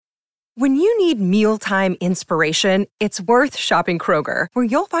When you need mealtime inspiration, it's worth shopping Kroger, where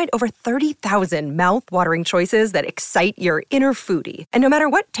you'll find over 30,000 mouth-watering choices that excite your inner foodie. And no matter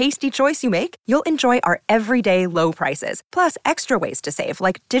what tasty choice you make, you'll enjoy our everyday low prices, plus extra ways to save,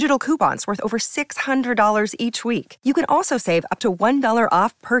 like digital coupons worth over $600 each week. You can also save up to $1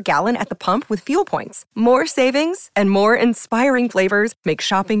 off per gallon at the pump with fuel points. More savings and more inspiring flavors make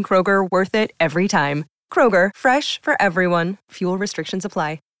shopping Kroger worth it every time. Kroger, fresh for everyone. Fuel restrictions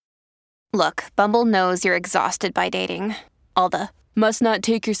apply. Look, Bumble knows you're exhausted by dating. All the, must not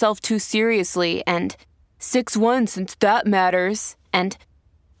take yourself too seriously, and 6'1" since that matters, and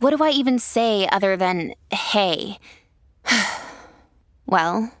what do I even say other than, hey?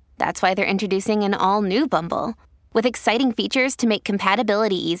 Well, that's why they're introducing an all-new Bumble, with exciting features to make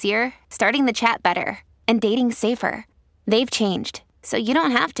compatibility easier, starting the chat better, and dating safer. They've changed, so you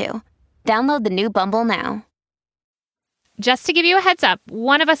don't have to. Download the new Bumble now. Just to give you a heads up,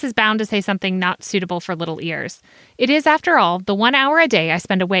 one of us is bound to say something not suitable for little ears. It is, after all, the 1 hour a day I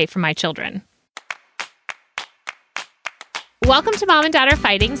spend away from my children. Welcome to Mom and Dad Are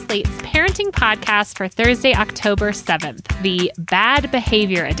Fighting, Slate's parenting podcast for Thursday, October 7th, the Bad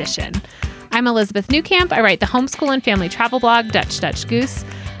Behavior Edition. I'm Elizabeth Newcamp. I write the homeschool and family travel blog, Dutch Goose.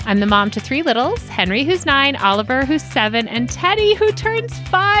 I'm the mom to 3 littles, Henry, who's 9, Oliver, who's 7, and Teddy, who turns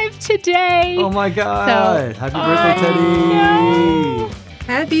 5 today. Oh my God. Happy birthday, Teddy. No.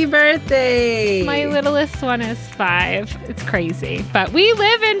 Happy birthday. My littlest one is 5. It's crazy. But we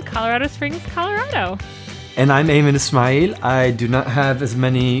live in Colorado Springs, Colorado. And I'm Ayman Ismail. I do not have as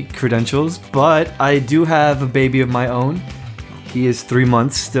many credentials, but I do have a baby of my own. He is 3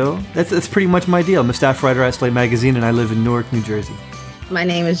 months still. That's pretty much my deal. I'm a staff writer at Slate Magazine, and I live in Newark, New Jersey. My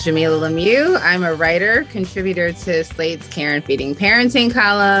name is Jamila Lemieux. I'm a writer, contributor to Slate's Care and Feeding Parenting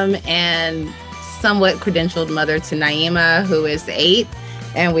column, and somewhat credentialed mother to Naima, who is 8,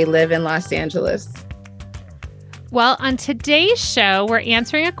 and we live in Los Angeles. Well, on today's show, we're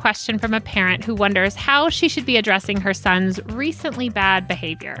answering a question from a parent who wonders how she should be addressing her son's recently bad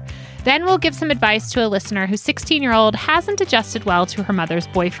behavior. Then we'll give some advice to a listener whose 16-year-old hasn't adjusted well to her mother's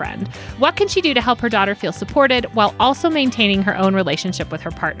boyfriend. What can she do to help her daughter feel supported while also maintaining her own relationship with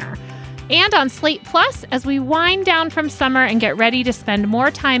her partner? And on Slate Plus, as we wind down from summer and get ready to spend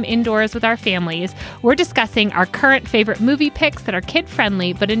more time indoors with our families, we're discussing our current favorite movie picks that are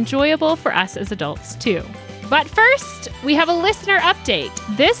kid-friendly but enjoyable for us as adults, too. But first, we have a listener update.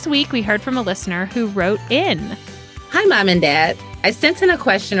 This week, we heard from a listener who wrote in. Hi, Mom and Dad. I sent in a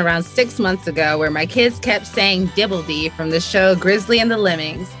question around 6 months ago where my kids kept saying Dibbledy from the show Grizzly and the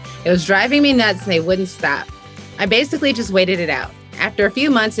Lemmings. It was driving me nuts and they wouldn't stop. I basically just waited it out. After a few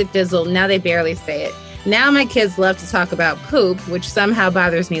months, it fizzled. Now they barely say it. Now my kids love to talk about poop, which somehow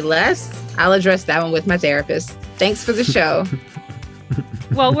bothers me less. I'll address that one with my therapist. Thanks for the show.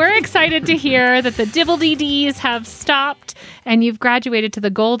 Well, we're excited to hear that the Dibbledy-Dees have stopped and you've graduated to the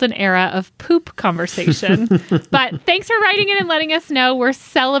golden era of poop conversation. But thanks for writing in and letting us know. We're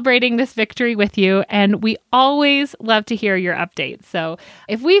celebrating this victory with you, and we always love to hear your updates. So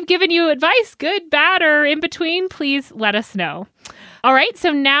if we've given you advice, good, bad, or in between, please let us know. All right,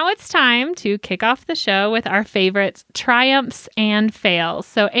 so now it's time to kick off the show with our favorites, triumphs and fails.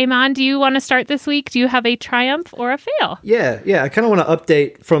 So, Ayman, do you want to start this week? Do you have a triumph or a fail? Yeah. I kind of want to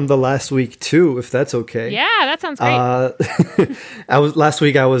update from the last week, too, if that's okay. Yeah, that sounds great. Last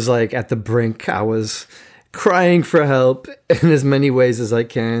week, I was like at the brink. I was crying for help in as many ways as I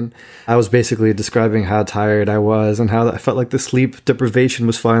can. I was basically describing how tired I was and how I felt like the sleep deprivation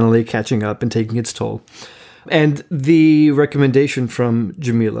was finally catching up and taking its toll. And the recommendation from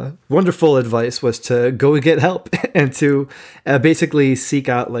Jamila, wonderful advice, was to go and get help and to basically seek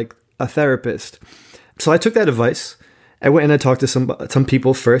out like a therapist. So I took that advice. I went and I talked to some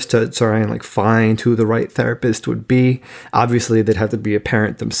people first to try and like find who the right therapist would be. Obviously, they'd have to be a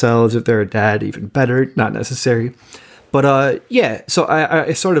parent themselves. If they're a dad, even better, not necessary. But so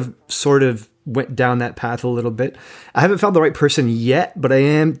I sort of went down that path a little bit. I haven't found the right person yet, but I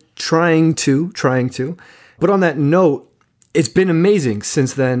am trying to. But on that note, it's been amazing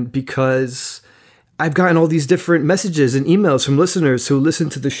since then because I've gotten all these different messages and emails from listeners who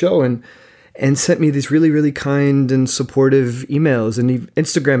listen to the show and sent me these really, really kind and supportive emails and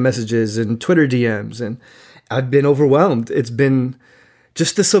Instagram messages and Twitter DMs. And I've been overwhelmed. It's been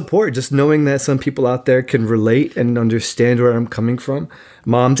just the support, just knowing that some people out there can relate and understand where I'm coming from,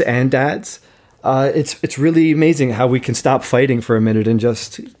 moms and dads. It's really amazing how we can stop fighting for a minute and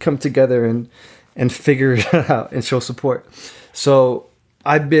just come together and figure it out and show support. So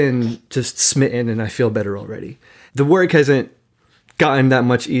I've been just smitten and I feel better already. The work hasn't gotten that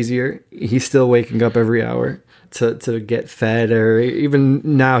much easier. He's still waking up every hour. to get fed, or even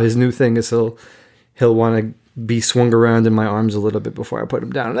now his new thing is he'll want to be swung around in my arms a little bit before I put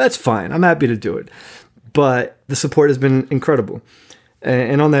him down. That's fine. I'm happy to do it. But the support has been incredible.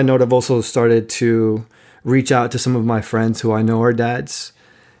 And on that note, I've also started to reach out to some of my friends who I know are dads,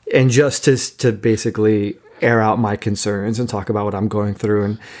 and just to basically air out my concerns and talk about what I'm going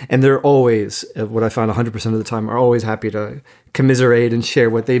through. And they're always, what I found 100% of the time, are always happy to commiserate and share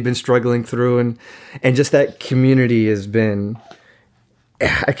what they've been struggling through. And just that community has been,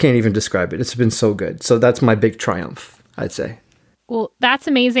 I can't even describe it. It's been so good. So that's my big triumph, I'd say. Well, that's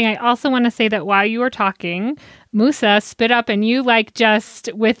amazing. I also want to say that while you were talking, Musa spit up, and you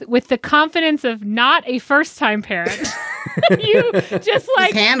just with the confidence of not a first-time parent, you just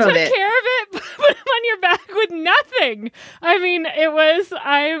handled took care of it, put him on your back with nothing. I mean,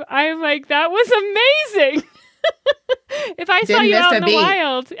 I'm like, that was amazing. If I saw you out in the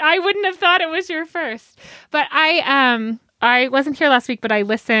wild, I wouldn't have thought it was your first. But I wasn't here last week, but I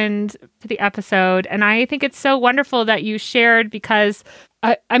listened to the episode, and I think it's so wonderful that you shared, because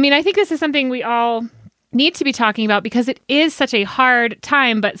I think this is something we all need to be talking about, because it is such a hard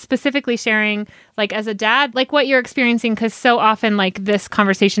time, but specifically sharing, as a dad, what you're experiencing, because so often, this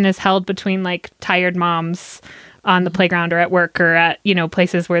conversation is held between, tired moms on the playground or at work or at,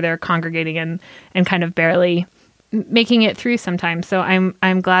 places where they're congregating and kind of barely making it through sometimes. So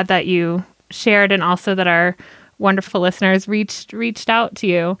I'm glad that you shared, and also that our wonderful listeners reached out to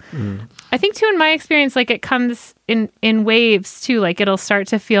you. I think too, in my experience, it comes in waves too. It'll start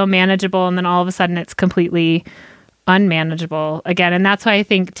to feel manageable, and then all of a sudden it's completely unmanageable again. And that's why I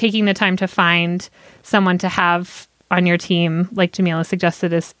think taking the time to find someone to have on your team, like Jamila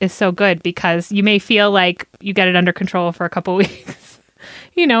suggested, is so good, because you may feel like you get it under control for a couple weeks,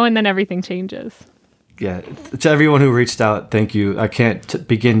 and then everything changes. Yeah. To everyone who reached out, thank you. I can't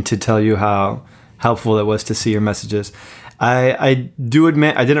begin to tell you how helpful it was to see your messages. I do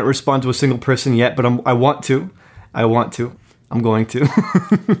admit I didn't respond to a single person yet, but I want to. I'm going to.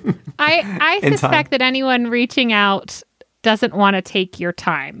 I suspect that anyone reaching out doesn't want to take your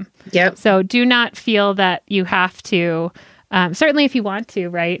time. Yep. So do not feel that you have to, certainly if you want to,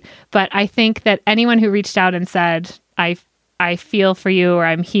 right? But I think that anyone who reached out and said, I feel for you, or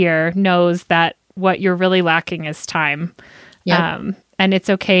I'm here, knows that what you're really lacking is time. Yep. And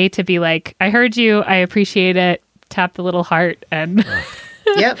it's okay to be like, I heard you, I appreciate it, tap the little heart, and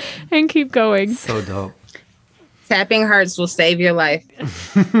yep, and keep going. So dope. Tapping hearts will save your life.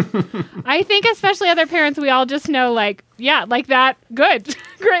 I think especially other parents, we all just know, that, good,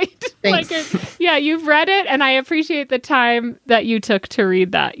 great. Thanks. You've read it, and I appreciate the time that you took to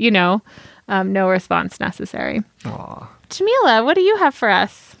read that, no response necessary. Aww. Jamila, what do you have for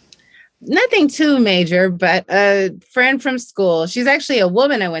us? Nothing too major, but a friend from school. She's actually a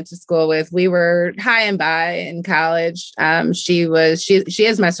woman I went to school with. We were high and by in college. She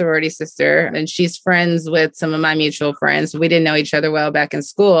is my sorority sister, and she's friends with some of my mutual friends. We didn't know each other well back in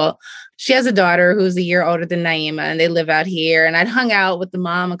school. She has a daughter who's a year older than Naima, and they live out here. And I'd hung out with the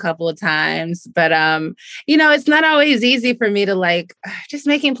mom a couple of times, but it's not always easy for me to just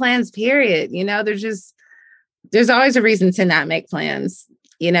making plans, period. There's always a reason to not make plans.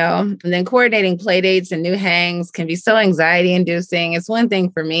 And then coordinating play dates and new hangs can be so anxiety inducing. It's one thing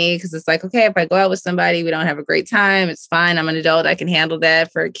for me, because it's okay, if I go out with somebody, we don't have a great time, it's fine. I'm an adult. I can handle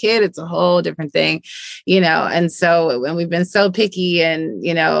that. For a kid, it's a whole different thing, and so when we've been so picky and,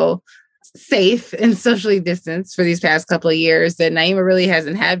 safe and socially distanced for these past couple of years, that Naima really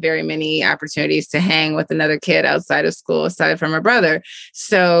hasn't had very many opportunities to hang with another kid outside of school, aside from her brother.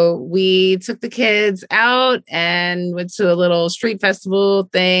 So we took the kids out and went to a little street festival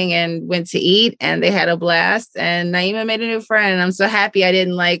thing and went to eat, and they had a blast, and Naima made a new friend. And I'm so happy I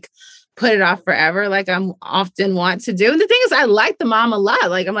didn't put it off forever like I'm often want to do. And the thing is, I like the mom a lot.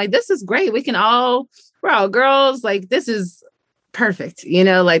 I'm like, this is great. We're all girls. This is perfect.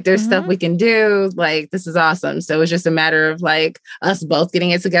 There's stuff we can do. This is awesome. So it was just a matter of us both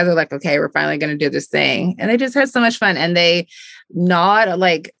getting it together. Okay, we're finally going to do this thing. And they just had so much fun. And they gnawed,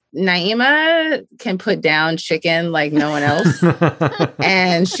 Naima can put down chicken like no one else.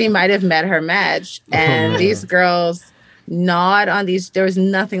 And she might have met her match. And these girls gnawed on these. There was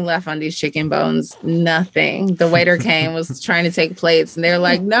nothing left on these chicken bones. Nothing. The waiter came, was trying to take plates, and they were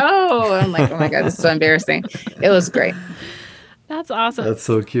like, no. I'm like, oh my God, this is so embarrassing. It was great. That's awesome. That's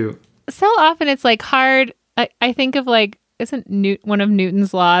so cute. So often it's hard. I think of isn't one of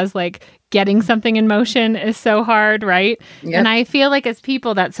Newton's laws, getting something in motion is so hard, right? Yep. And I feel as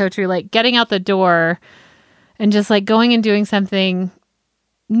people, that's so true. Getting out the door and just going and doing something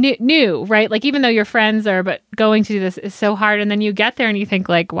new, right? Even though your friends are, but going to do this is so hard. And then you get there and you think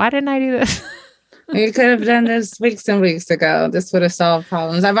why didn't I do this? You could have done this weeks and weeks ago. This would have solved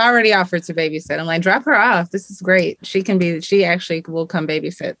problems. I've already offered to babysit. I'm like, drop her off. This is great. She actually will come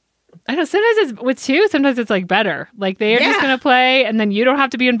babysit. I know sometimes it's with two, sometimes it's like better. Like they are just going to play and then you don't have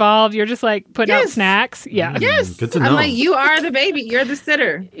to be involved. You're just like putting out snacks. Yeah. Yes. Good to know. I'm like, you are the baby. You're the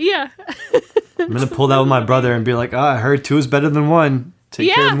sitter. Yeah. I'm going to pull that with my brother and be like, I heard two is better than one.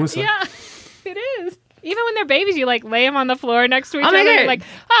 Take care of Musa. Yeah, it is. Even when they're babies, you like lay them on the floor next to each Oh my other. God. You're like,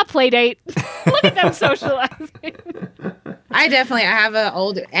 play date. Look at them socializing. I have an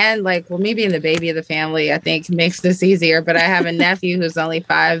older, and me being the baby of the family, I think makes this easier. But I have a nephew who's only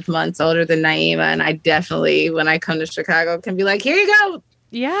 5 months older than Naima. And I definitely, when I come to Chicago, can be like, here you go.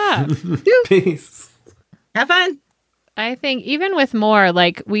 Yeah. Peace. Have fun. I think even with more,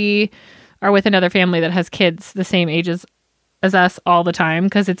 like we are with another family that has kids the same ages as us all the time,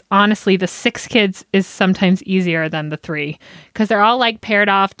 because it's honestly the 6 kids is sometimes easier than the 3 because they're all like paired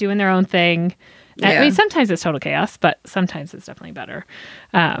off doing their own thing. Yeah. I mean, sometimes it's total chaos, but sometimes it's definitely better.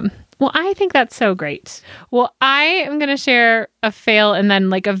 Well, I think that's so great. Well, I am going to share a fail and then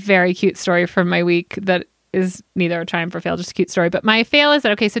like a very cute story from my week that is neither a triumph or fail, just a cute story. But my fail is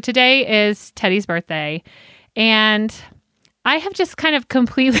that, okay, so today is Teddy's birthday and I have just kind of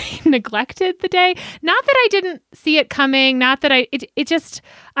completely neglected the day. Not that I didn't see it coming, not that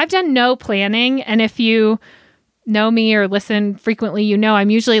I've done no planning. And if you know me or listen frequently, you know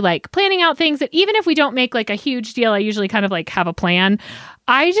I'm usually like planning out things that even if we don't make like a huge deal, I usually kind of like have a plan.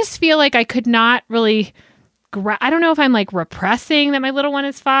 I just feel like I could not really, I don't know if I'm like repressing that my little one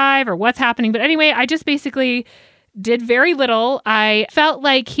is 5 or what's happening. But anyway, I just basically did very little. I felt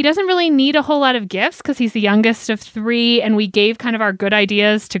like he doesn't really need a whole lot of gifts because he's the youngest of 3. And we gave kind of our good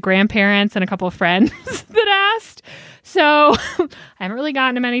ideas to grandparents and a couple of friends that asked. So I haven't really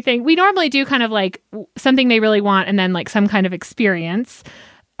gotten him anything. We normally do kind of like something they really want and then like some kind of experience.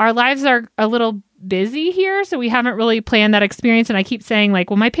 Our lives are a little busy here, so we haven't really planned that experience. And I keep saying like,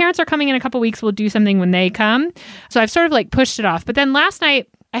 well, my parents are coming in a couple weeks. We'll do something when they come. So I've sort of like pushed it off. But then last night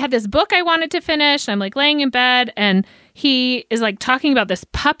I had this book I wanted to finish. I'm like laying in bed and he is like talking about this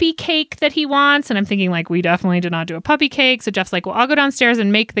puppy cake that he wants. And I'm thinking like, we definitely did not do a puppy cake. So Jeff's like, well, I'll go downstairs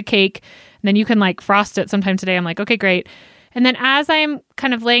and make the cake. And then you can like frost it sometime today. I'm like, okay, great. And then as I'm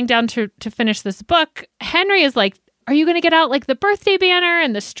kind of laying down to finish this book, Henry is like, are you going to get out like the birthday banner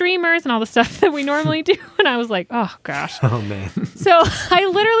and the streamers and all the stuff that we normally do? And I was like, oh gosh. Oh man. So I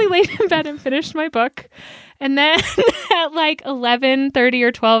literally laid in bed and finished my book. And then at like 11:30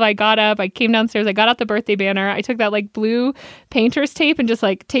 or 12, I got up, I came downstairs, I got out the birthday banner. I took that like blue painter's tape and just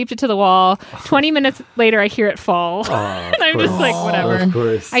like taped it to the wall. 20 minutes later, I hear it fall. And I'm just like, whatever. Of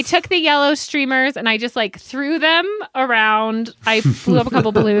course. I took the yellow streamers and I just like threw them around. I blew up a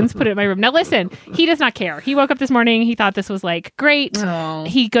couple balloons, put it in my room. Now listen, he does not care. He woke up this morning. He thought this was like great. Oh.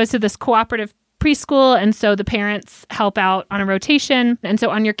 He goes to this cooperative preschool, and so the parents help out on a rotation. And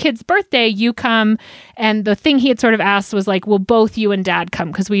so on your kid's birthday, you come, and the thing he had sort of asked was like, will both you and dad come?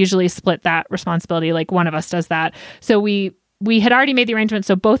 Because we usually split that responsibility, like one of us does that. So we had already made the arrangement,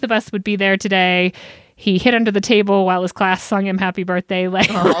 so both of us would be there today. He hid under the table while his class sung him happy birthday. Like,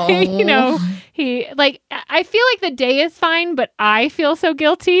 you know, he like, I feel like the day is fine, but I feel so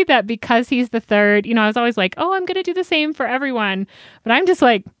guilty that because he's the 3rd, you know, I was always like, oh, I'm going to do the same for everyone. But I'm just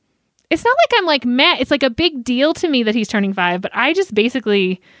like, it's not like I'm like mad. It's like a big deal to me that he's turning 5, but I just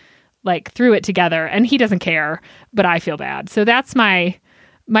basically like threw it together and he doesn't care, but I feel bad. So that's my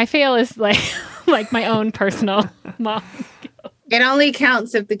fail is like, like my own personal mom. It only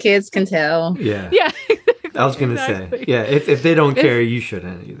counts if the kids can tell. Yeah. Yeah. I was going to say, yeah, if they don't care, you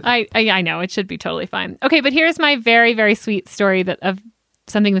shouldn't either. I know it should be totally fine. Okay. But here's my very, very sweet story of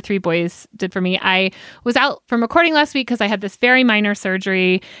something the 3 boys did for me. I was out from recording last week because I had this very minor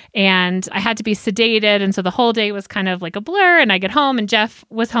surgery and I had to be sedated. And so the whole day was kind of like a blur, and I get home and Jeff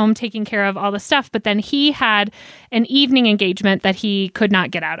was home taking care of all the stuff. But then he had an evening engagement that he could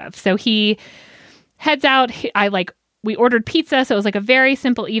not get out of. So he heads out. We ordered pizza, so it was like a very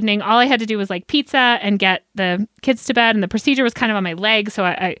simple evening. All I had to do was like pizza and get the kids to bed, and the procedure was kind of on my leg, so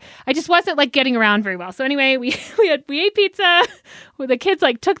I just wasn't like getting around very well. So anyway, we ate pizza. The kids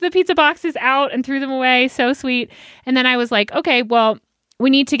like took the pizza boxes out and threw them away. So sweet. And then I was like, okay, well, we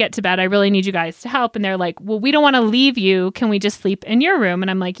need to get to bed. I really need you guys to help. And they're like, well, we don't want to leave you. Can we just sleep in your room?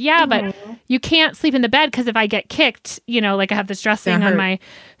 And I'm like, yeah, but you can't sleep in the bed because if I get kicked, you know, like I have this dressing on my...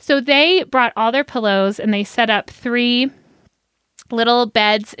 So they brought all their pillows and they set up 3 little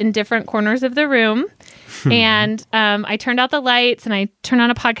beds in different corners of the room. And I turned out the lights and I turned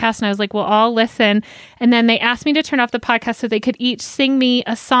on a podcast and I was like, we'll all listen. And then they asked me to turn off the podcast so they could each sing me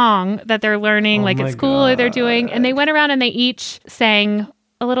a song that they're learning, like at school or they're doing. And they went around and they each sang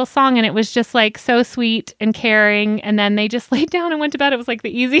a little song, and it was just like so sweet and caring. And then they just laid down and went to bed. It was like the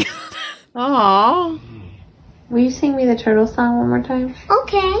easy. Aww. Will you sing me the turtle song one more time?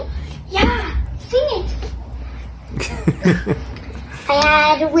 Okay. Yeah, sing it.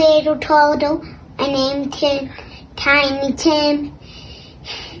 I had a little turtle. I named him Tiny Tim.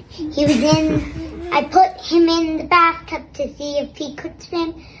 I put him in the bathtub to see if he could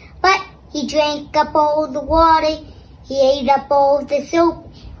swim, but he drank up all the water. He ate up all the soap,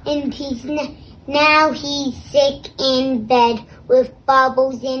 and now he's sick in bed with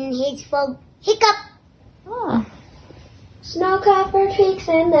bubbles in his throat. Hiccup! Oh. Snow-covered peaks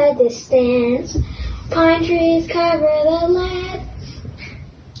in the distance, pine trees cover the land,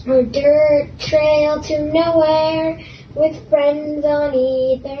 a dirt trail to nowhere with friends on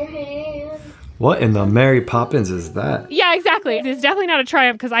either hand. What in the Mary Poppins is that? Yeah, exactly. It's definitely not a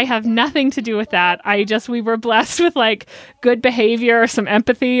triumph because I have nothing to do with that. We were blessed with like good behavior or some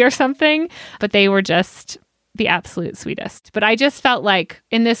empathy or something, but they were just the absolute sweetest. But I just felt like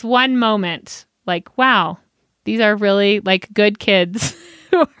in this one moment, like, wow, these are really like good kids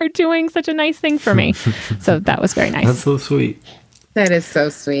who are doing such a nice thing for me. So that was very nice. That's so sweet. That is so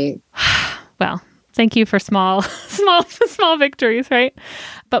sweet. Well, thank you for small victories, right?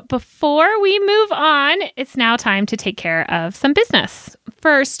 But before we move on, it's now time to take care of some business.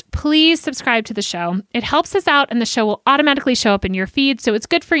 First, please subscribe to the show. It helps us out, and the show will automatically show up in your feed, so it's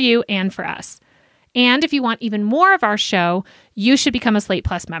good for you and for us. And if you want even more of our show, you should become a Slate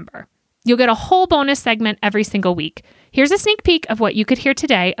Plus member. You'll get a whole bonus segment every single week. Here's a sneak peek of what you could hear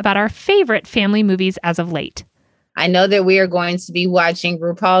today about our favorite family movies as of late. I know that we are going to be watching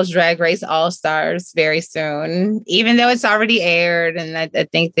RuPaul's Drag Race All-Stars very soon, even though it's already aired. And I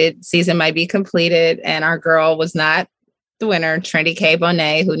think that season might be completed. And our girl was not the winner, Trinity K.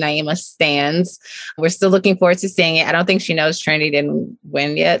 Bonet, who Naima stands. We're still looking forward to seeing it. I don't think she knows Trinity didn't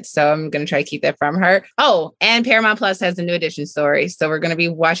win yet, so I'm going to try to keep that from her. Oh, and Paramount Plus has the New Edition story. So we're going to be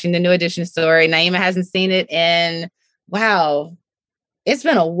watching the New Edition story. Naima hasn't seen it in, wow, it's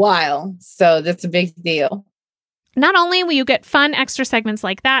been a while. So that's a big deal. Not only will you get fun extra segments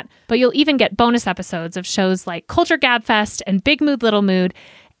like that, but you'll even get bonus episodes of shows like Culture Gabfest and Big Mood, Little Mood,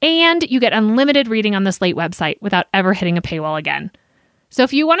 and you get unlimited reading on the Slate website without ever hitting a paywall again. So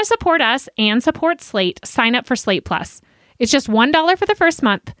if you want to support us and support Slate, sign up for Slate Plus. It's just $1 for the first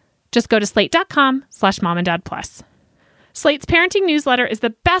month. Just go to slate.com/momanddadplus. Slate's parenting newsletter is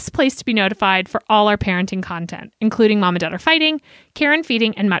the best place to be notified for all our parenting content, including Mom and Dad Are Fighting, Care and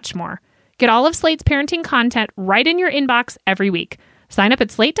Feeding, and much more. Get all of Slate's parenting content right in your inbox every week. Sign up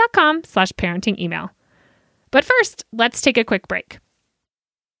at slate.com/parenting email. But first, let's take a quick break.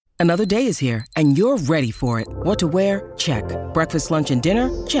 Another day is here, and you're ready for it. What to wear? Check. Breakfast, lunch, and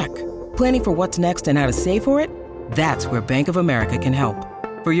dinner? Check. Planning for what's next and how to save for it? That's where Bank of America can help.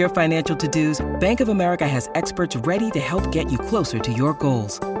 For your financial to-dos, Bank of America has experts ready to help get you closer to your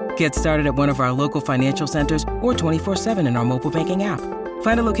goals. Get started at one of our local financial centers or 24/7 in our mobile banking app.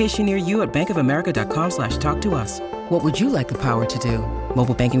 Find a location near you at bankofamerica.com/talktous. What would you like the power to do?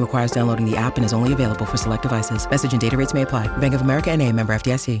 Mobile banking requires downloading the app and is only available for select devices. Message and data rates may apply. Bank of America NA, member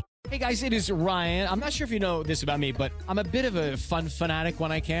FDIC. Hey guys, it is Ryan. I'm not sure if you know this about me, but I'm a bit of a fun fanatic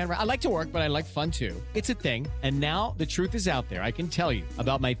when I can. I like to work, but I like fun too. It's a thing. And now the truth is out there. I can tell you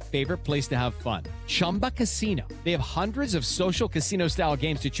about my favorite place to have fun. Chumba Casino. They have hundreds of social casino style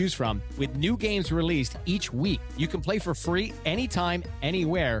games to choose from with new games released each week. You can play for free anytime,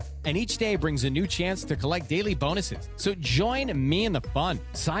 anywhere. And each day brings a new chance to collect daily bonuses. So join me in the fun.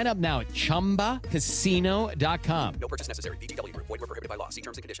 Sign up now at ChumbaCasino.com. No purchase necessary. VGW. Void where prohibited by law. See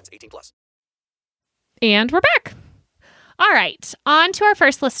terms and conditions. 18+. And we're back. All right, on to our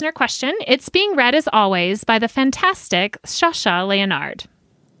first listener question. It's being read, as always, by the fantastic Shasha Leonard.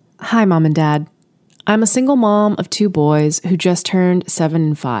 Hi, Mom and Dad. I'm a single mom of 2 boys who just turned 7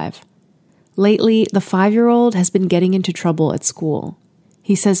 and 5. Lately, the 5-year-old has been getting into trouble at school.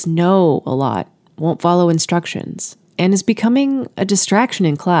 He says no a lot, won't follow instructions, and is becoming a distraction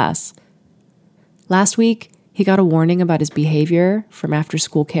in class. Last week, he got a warning about his behavior from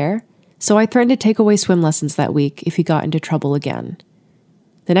after-school care, so I threatened to take away swim lessons that week if he got into trouble again.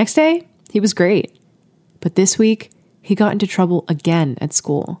 The next day, he was great. But this week, he got into trouble again at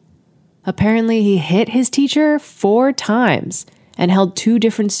school. Apparently, he hit his teacher 4 times and held 2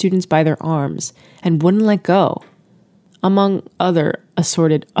 different students by their arms and wouldn't let go, among other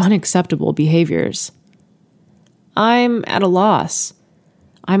assorted unacceptable behaviors. I'm at a loss.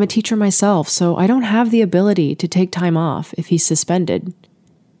 I'm a teacher myself, so I don't have the ability to take time off if he's suspended.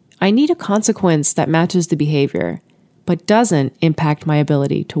 I need a consequence that matches the behavior, but doesn't impact my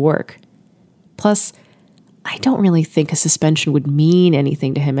ability to work. Plus, I don't really think a suspension would mean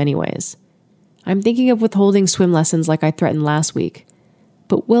anything to him anyways. I'm thinking of withholding swim lessons like I threatened last week.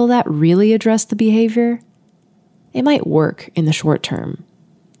 But will that really address the behavior? It might work in the short term.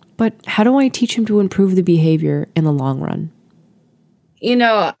 But how do I teach him to improve the behavior in the long run? You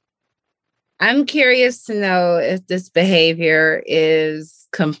know, I'm curious to know if this behavior is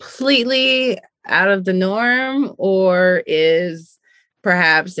completely out of the norm or is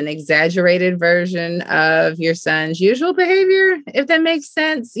perhaps an exaggerated version of your son's usual behavior, if that makes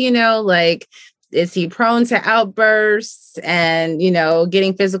sense. You know, like, is he prone to outbursts and, you know,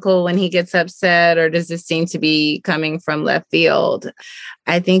 getting physical when he gets upset, or does this seem to be coming from left field?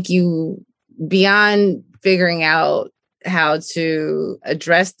 I think beyond figuring out how to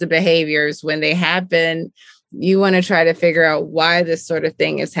address the behaviors when they happen, you want to try to figure out why this sort of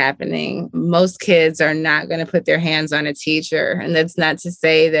thing is happening. Most kids are not going to put their hands on a teacher. And that's not to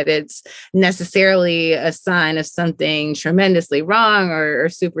say that it's necessarily a sign of something tremendously wrong or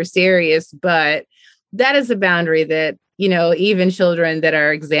super serious, but that is a boundary that, you know, even children that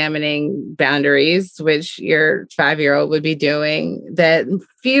are examining boundaries, which your 5-year-old would be doing, that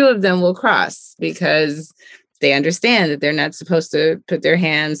few of them will cross because they understand that they're not supposed to put their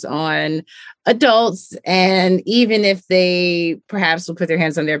hands on adults. And even if they perhaps will put their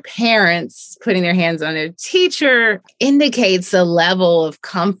hands on their parents, putting their hands on their teacher indicates a level of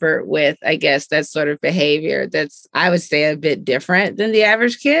comfort with, I guess, that sort of behavior that's, I would say, a bit different than the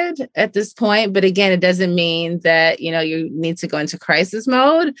average kid at this point. But again, it doesn't mean that, you know, you need to go into crisis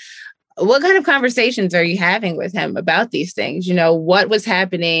mode. What kind of conversations are you having with him about these things? You know, what was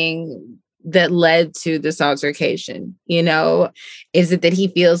happening that led to this altercation? You know, is it that he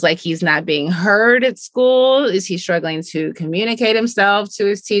feels like he's not being heard at school? Is he struggling to communicate himself to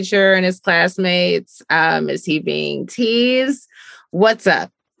his teacher and his classmates? Is he being teased? What's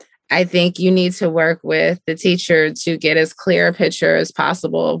up? I think you need to work with the teacher to get as clear a picture as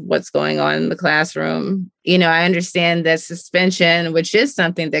possible of what's going on in the classroom. You know, I understand that suspension, which is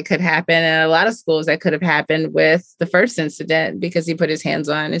something that could happen in a lot of schools, that could have happened with the first incident because he put his hands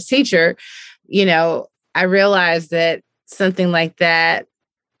on his teacher. You know, I realize that something like that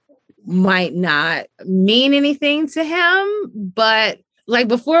might not mean anything to him, but like,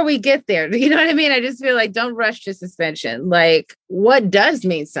 before we get there, you know what I mean? I just feel like, don't rush to suspension. Like, what does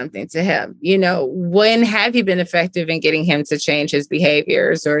mean something to him? You know, when have you been effective in getting him to change his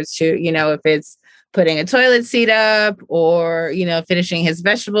behaviors, or to, you know, if it's putting a toilet seat up or, you know, finishing his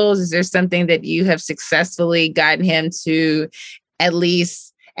vegetables? Is there something that you have successfully gotten him to at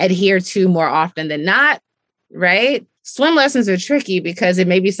least adhere to more often than not? Right? Swim lessons are tricky because it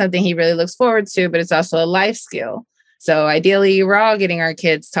may be something he really looks forward to, but it's also a life skill. So ideally, we're all getting our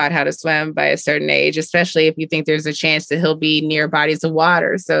kids taught how to swim by a certain age, especially if you think there's a chance that he'll be near bodies of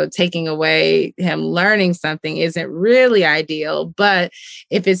water. So taking away him learning something isn't really ideal. But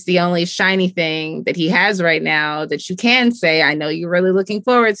if it's the only shiny thing that he has right now that you can say, I know you're really looking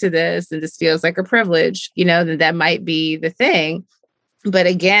forward to this, and this feels like a privilege, you know, then that might be the thing. But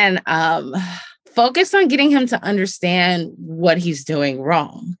again, focus on getting him to understand what he's doing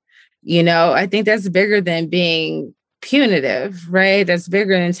wrong. You know, I think that's bigger than being punitive, right? That's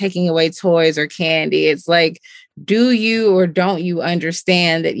bigger than taking away toys or candy. It's like, do you or don't you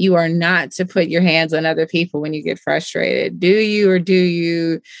understand that you are not to put your hands on other people when you get frustrated? Do you or do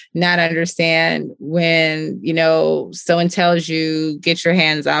you not understand when, you know, someone tells you, get your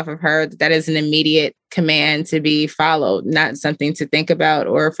hands off of her, that is an immediate command to be followed, not something to think about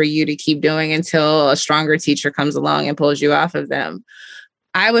or for you to keep doing until a stronger teacher comes along and pulls you off of them.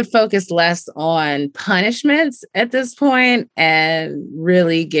 I would focus less on punishments at this point and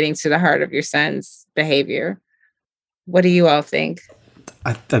really getting to the heart of your son's behavior. What do you all think?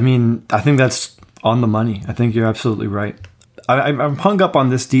 I mean, I think that's on the money. I think you're absolutely right. I'm hung up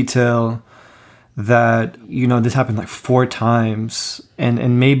on this detail that, you know, this happened like 4 times.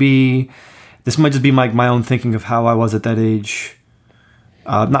 And maybe this might just be my own thinking of how I was at that age.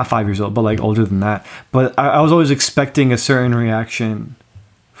 Not 5 years old, but like older than that. But I was always expecting a certain reaction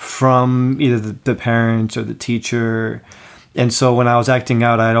from either the parents or the teacher. And so when I was acting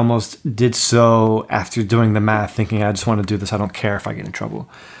out, I almost did so after doing the math, thinking I just want to do this. I don't care if I get in trouble.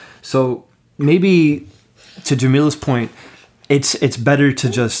 So maybe to Jamila's point, it's better to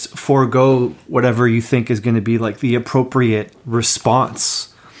just forego whatever you think is going to be like the appropriate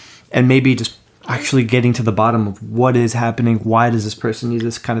response, and maybe just actually getting to the bottom of what is happening. Why does this person need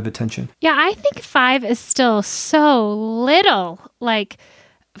this kind of attention? Yeah, I think 5 is still so little. Like,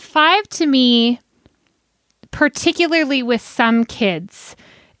 5 to me, particularly with some kids,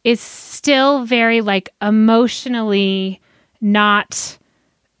 is still very like emotionally not,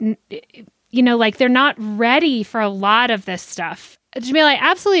 like they're not ready for a lot of this stuff. Jamila, I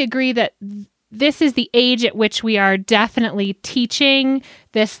absolutely agree that this is the age at which we are definitely teaching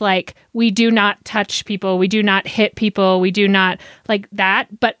this, like, we do not touch people, we do not hit people, we do not like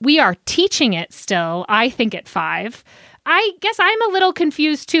that, but we are teaching it still, I think, at 5. I guess I'm a little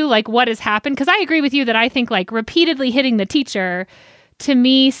confused too, like what has happened, because I agree with you that I think like repeatedly hitting the teacher to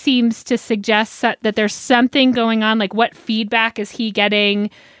me seems to suggest that there's something going on, like what feedback is he getting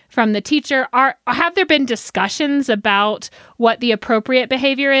from the teacher? Have there been discussions about what the appropriate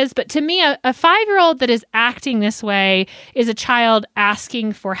behavior is? But to me, a 5-year-old that is acting this way is a child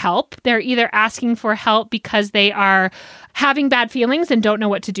asking for help. They're either asking for help because they are having bad feelings and don't know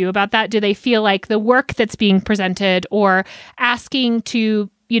what to do about that. Do they feel like the work that's being presented, or asking to,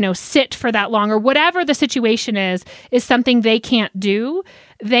 sit for that long, or whatever the situation is something they can't do?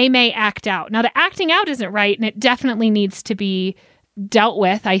 They may act out. Now, the acting out isn't right, and it definitely needs to be dealt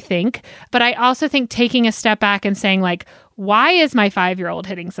with, I think. But I also think taking a step back and saying, like, why is my 5-year-old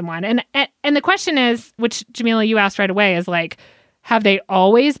hitting someone? And the question is, which Jamila, you asked right away, is like, have they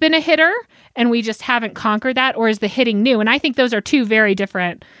always been a hitter and we just haven't conquered that? Or is the hitting new? And I think those are two very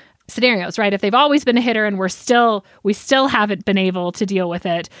different scenarios, right? If they've always been a hitter and we still haven't been able to deal with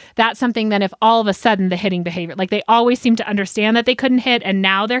it, that's something that if all of a sudden the hitting behavior, like they always seem to understand that they couldn't hit and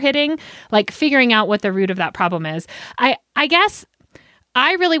now they're hitting, like figuring out what the root of that problem is. I guess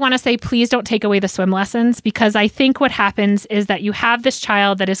I really want to say, please don't take away the swim lessons, because I think what happens is that you have this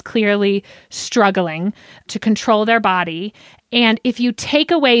child that is clearly struggling to control their body. And if you take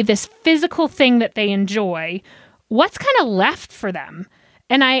away this physical thing that they enjoy, what's kind of left for them?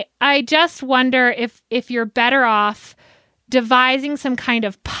 And I just wonder if you're better off devising some kind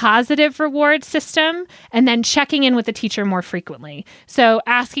of positive reward system and then checking in with the teacher more frequently. So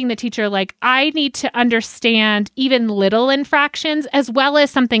asking the teacher, like, I need to understand even little infractions as well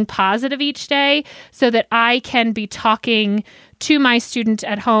as something positive each day so that I can be talking to my student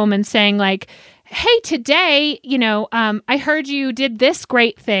at home and saying, like, hey, today, I heard you did this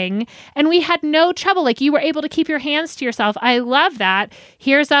great thing and we had no trouble. Like, you were able to keep your hands to yourself. I love that.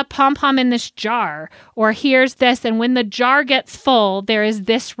 Here's a pom-pom in this jar, or here's this. And when the jar gets full, there is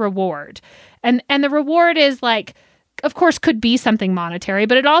this reward. And the reward is like, of course, could be something monetary,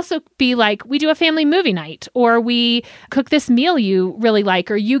 but it also be like, we do a family movie night, or we cook this meal you really like,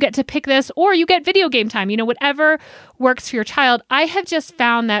 or you get to pick this, or you get video game time, whatever works for your child. I have just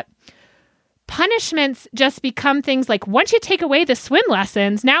found that punishments just become things like, once you take away the swim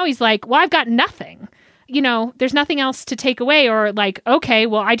lessons, now he's like, well, I've got nothing. There's nothing else to take away, or like, okay,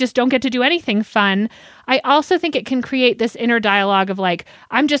 well, I just don't get to do anything fun. I also think it can create this inner dialogue of like,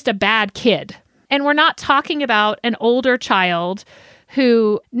 I'm just a bad kid. And we're not talking about an older child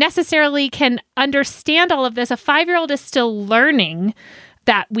who necessarily can understand all of this. A 5-year-old is still learning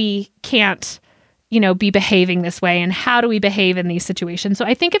that we can't be behaving this way, and how do we behave in these situations. So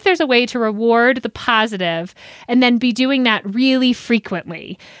I think if there's a way to reward the positive and then be doing that really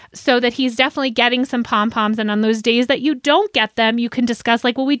frequently so that he's definitely getting some pom-poms, and on those days that you don't get them, you can discuss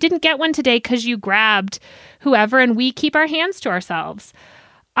like, well, we didn't get one today because you grabbed whoever, and we keep our hands to ourselves.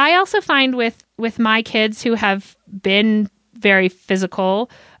 I also find with my kids who have been very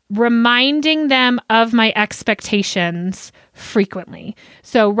physical, reminding them of my expectations frequently.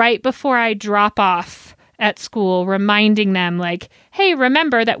 So right before I drop off at school, reminding them like, hey,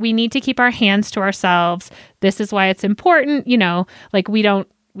 remember that we need to keep our hands to ourselves. This is why it's important, like we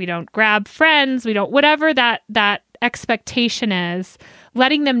don't grab friends, we don't, whatever that expectation is,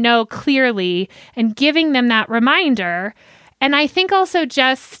 letting them know clearly and giving them that reminder. And I think also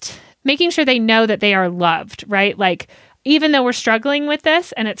just making sure they know that they are loved, right? Like, even though we're struggling with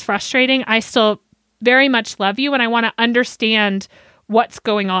this and it's frustrating, I still very much love you and I want to understand what's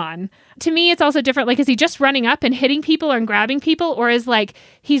going on. To me, it's also different. Like, is he just running up and hitting people and grabbing people? Or is like,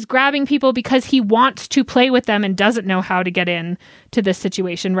 he's grabbing people because he wants to play with them and doesn't know how to get in to this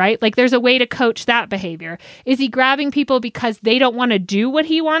situation, right? Like, there's a way to coach that behavior. Is he grabbing people because they don't want to do what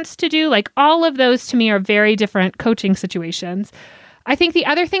he wants to do? Like, all of those to me are very different coaching situations. I think the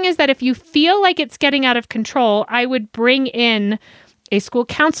other thing is that if you feel like it's getting out of control, I would bring in a school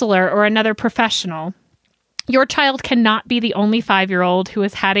counselor or another professional. Your child cannot be the only 5-year-old who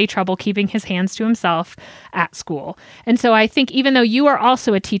has had a trouble keeping his hands to himself at school. And so I think even though you are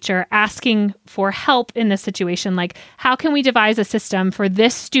also a teacher asking for help in this situation, like, how can we devise a system for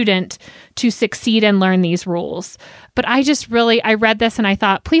this student to succeed and learn these rules? But I read this and I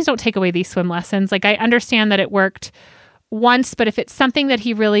thought, please don't take away these swim lessons. Like, I understand that it worked once, but if it's something that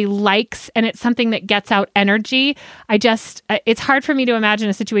he really likes and it's something that gets out energy, it's hard for me to imagine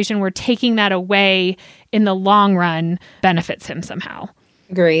a situation where taking that away in the long run benefits him somehow.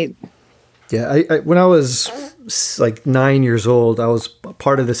 Great. Yeah, I when I was like 9 years old, I was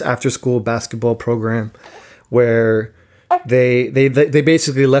part of this after-school basketball program where they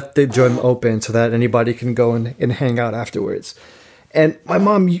basically left the gym open so that anybody can go and hang out afterwards. And my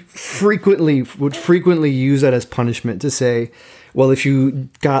mom would frequently use that as punishment to say, well, if you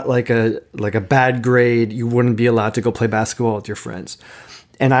got like a bad grade, you wouldn't be allowed to go play basketball with your friends.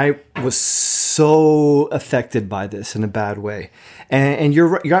 And I was so affected by this in a bad way. And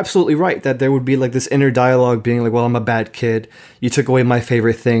you're absolutely right that there would be like this inner dialogue being like, well, I'm a bad kid. You took away my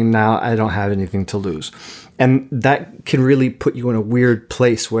favorite thing. Now I don't have anything to lose. And that can really put you in a weird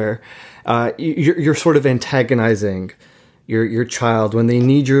place where you're sort of antagonizing your child when they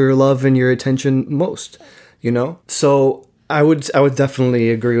need your love and your attention most, you know? So I would definitely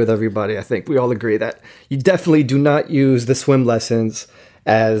agree with everybody. I think we all agree that you definitely do not use the swim lessons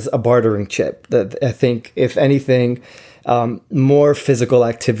as a bartering chip. That I think, if anything, more physical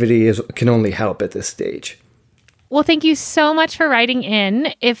activity can only help at this stage. Well, thank you so much for writing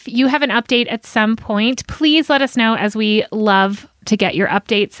in. If you have an update at some point, please let us know, as we love to get your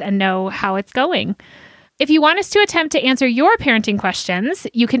updates and know how it's going. If you want us to attempt to answer your parenting questions,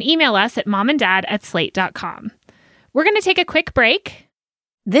 you can email us at momanddad@slate.com. We're going to take a quick break.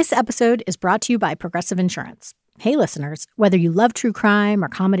 This episode is brought to you by Progressive Insurance. Hey, listeners, whether you love true crime or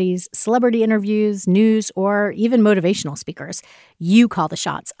comedies, celebrity interviews, news, or even motivational speakers, you call the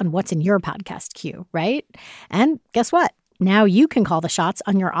shots on what's in your podcast queue, right? And guess what? Now you can call the shots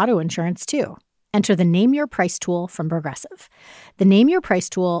on your auto insurance, too. Enter the Name Your Price tool from Progressive. The Name Your Price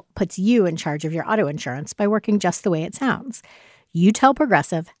tool puts you in charge of your auto insurance by working just the way it sounds. You tell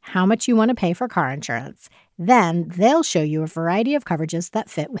Progressive how much you want to pay for car insurance. Then they'll show you a variety of coverages that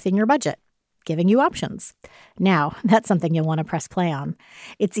fit within your budget, giving you options. Now, that's something you'll want to press play on.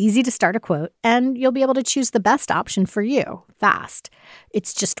 It's easy to start a quote, and you'll be able to choose the best option for you fast.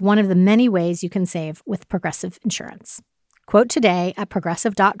 It's just one of the many ways you can save with Progressive Insurance. Quote today at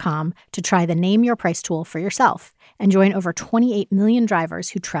Progressive.com to try the Name Your Price tool for yourself and join over 28 million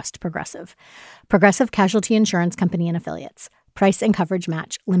drivers who trust Progressive. Progressive Casualty Insurance Company and Affiliates. Price and coverage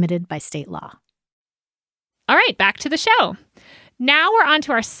match limited by state law. All right, back to the show. Now we're on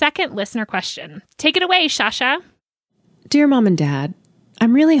to our second listener question. Take it away, Shasha. Dear Mom and Dad,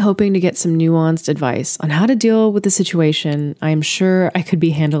 I'm really hoping to get some nuanced advice on how to deal with a situation I am sure I could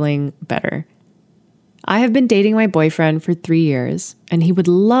be handling better. I have been dating my boyfriend for 3 years, and he would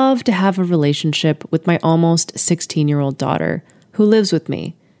love to have a relationship with my almost 16-year-old daughter, who lives with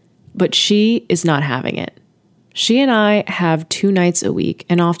me, but she is not having it. She and I have 2 nights a week,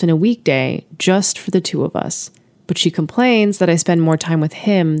 and often a weekday, just for the two of us, but she complains that I spend more time with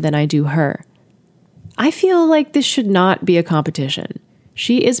him than I do her. I feel like this should not be a competition.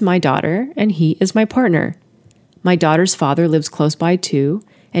 She is my daughter, and he is my partner. My daughter's father lives close by too,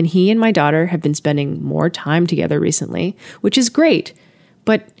 and he and my daughter have been spending more time together recently, which is great,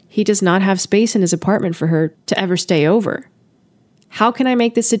 but he does not have space in his apartment for her to ever stay over. How can I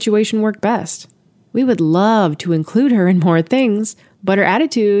make this situation work best? We would love to include her in more things, but her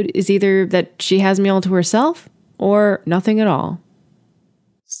attitude is either that she has me all to herself or nothing at all.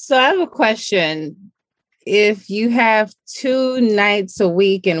 So I have a question. If you have 2 nights a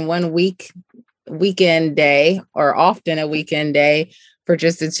week and 1 weekend day, or often a weekend day for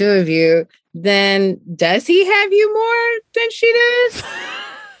just the two of you, then does he have you more than she does?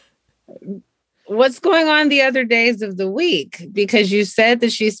 What's going on the other days of the week? Because you said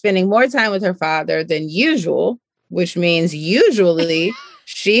that she's spending more time with her father than usual, which means usually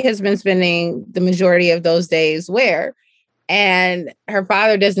she has been spending the majority of those days where? And her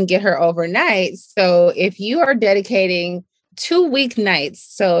father doesn't get her overnight. So if you are dedicating 2 weeknights,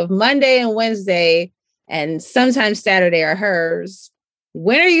 so if Monday and Wednesday and sometimes Saturday are hers,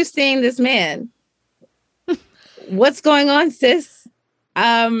 when are you seeing this man? What's going on, sis?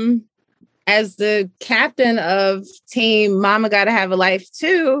 As the captain of Team Mama Gotta Have a Life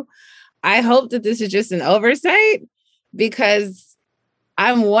too, I hope that this is just an oversight, because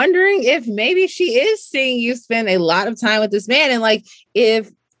I'm wondering if maybe she is seeing you spend a lot of time with this man. And like, if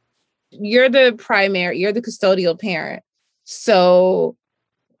you're the custodial parent, so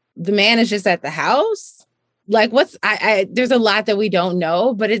the man is just at the house. Like, there's a lot that we don't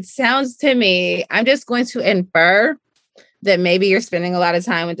know, but it sounds to me, I'm just going to infer that maybe you're spending a lot of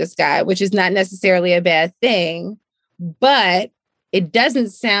time with this guy, which is not necessarily a bad thing, but it doesn't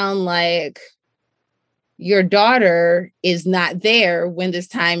sound like your daughter is not there when this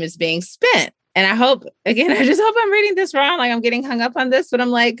time is being spent. And I just hope I'm reading this wrong. Like, I'm getting hung up on this, but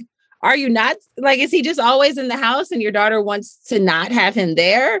I'm like, are you not? Like, is he just always in the house and your daughter wants to not have him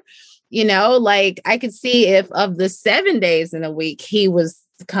there? You know, like, I could see if of the 7 days in a week, he was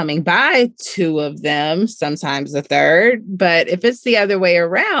coming by two of them, sometimes a third. But if it's the other way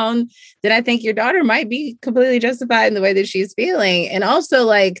around, then I think your daughter might be completely justified in the way that she's feeling. And also,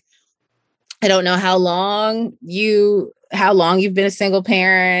 like, I don't know how long you've been a single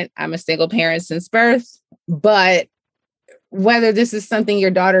parent. I'm a single parent since birth, but whether this is something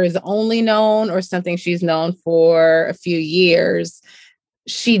your daughter is only known or something she's known for a few years,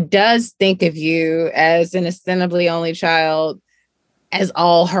 she does think of you as an ostensibly only child as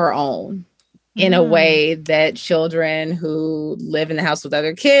all her own in a way that children who live in the house with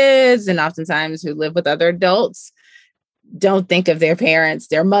other kids and oftentimes who live with other adults don't think of their parents,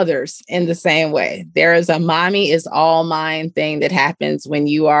 their mothers, in the same way. There is a mommy is all mine thing that happens when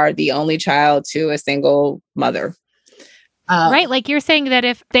you are the only child to a single mother. Right. Like you're saying that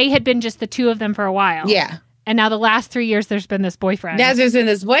if they had been just the two of them for a while. Yeah. And now the last 3 years, there's been this boyfriend. Now there's been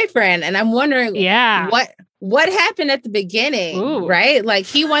this boyfriend. And I'm wondering what happened at the beginning, right? Like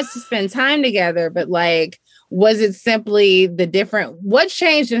he wants to spend time together, but like, was it simply what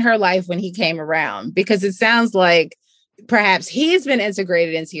changed in her life when he came around? Because it sounds like perhaps he's been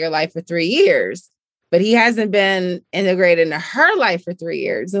integrated into your life for 3 years, but he hasn't been integrated into her life for 3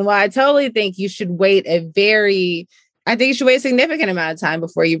 years. And while I totally think you should wait I think you should wait a significant amount of time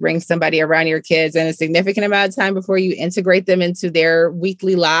before you bring somebody around your kids and a significant amount of time before you integrate them into their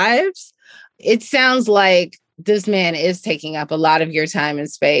weekly lives. It sounds like this man is taking up a lot of your time and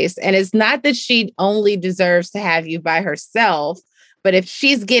space. And it's not that she only deserves to have you by herself, but if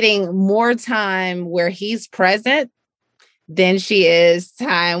she's getting more time where he's present than she is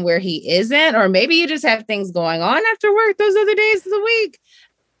time where he isn't, or maybe you just have things going on after work those other days of the week.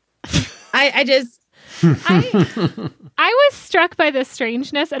 I was struck by this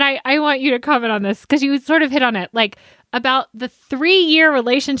strangeness, and I want you to comment on this because you sort of hit on it, like about the 3-year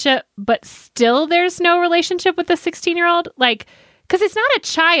relationship, but still there's no relationship with the 16-year-old. Like, because it's not a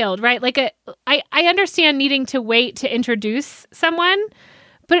child, right? Like, I understand needing to wait to introduce someone,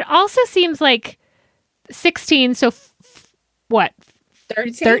 but it also seems like 16. So what?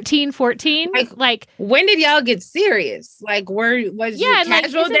 13, 14? Like when did y'all get serious? Like, was your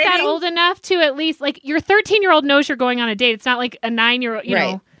casual isn't dating? That old enough to at least, like, your 13-year-old knows you're going on a date. It's not like a 9-year-old, you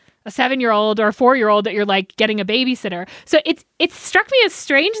know, a 7-year-old or a 4-year-old that you're like getting a babysitter. So it struck me as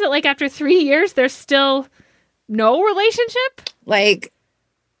strange that like after 3 years, there's still no relationship. Like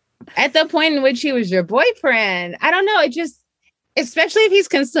at the point in which he was your boyfriend, I don't know. It just, especially if he's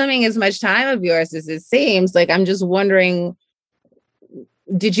consuming as much time of yours as it seems, like, I'm just wondering,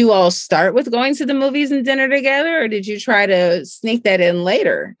 did you all start with going to the movies and dinner together, or did you try to sneak that in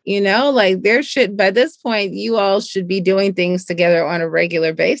later? You know, like by this point, you all should be doing things together on a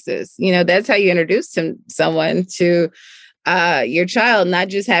regular basis. You know, that's how you introduce someone to your child, not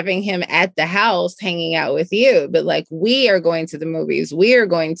just having him at the house hanging out with you, but like, we are going to the movies, we are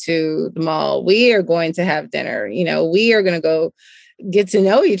going to the mall, we are going to have dinner, you know, we are going to go get to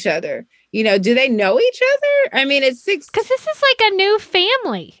know each other. You know, do they know each other? I mean, it's 6. Because this is like a new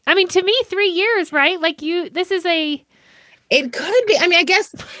family. I mean, to me, 3 years, right? Like it could be. I mean, I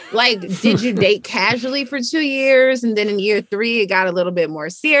guess, like, did you date casually for 2 years? And then in year 3, it got a little bit more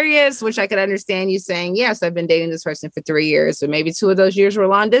serious, which I could understand you saying, yes, I've been dating this person for 3 years. So maybe 2 of those years were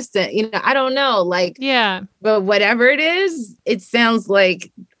long distance. You know, I don't know. Like, yeah. But whatever it is, it sounds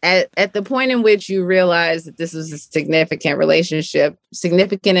like at the point in which you realize that this was a significant relationship,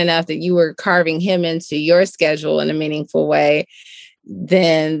 significant enough that you were carving him into your schedule in a meaningful way,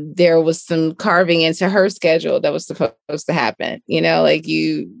 then there was some carving into her schedule that was supposed to happen. You know, like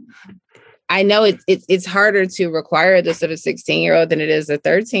I know it's harder to require this of a 16-year-old than it is a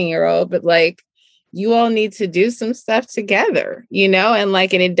 13-year-old, but like, you all need to do some stuff together, you know, and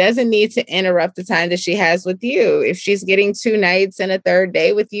it doesn't need to interrupt the time that she has with you. If she's getting 2 nights and a third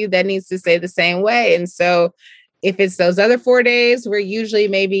day with you, that needs to stay the same way. And so if it's those other 4 days where usually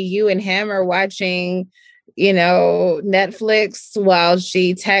maybe you and him are watching, you know, Netflix while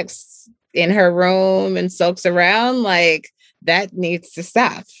she texts in her room and soaks around, like, that needs to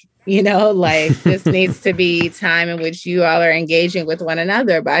stop. You know, like, this needs to be time in which you all are engaging with one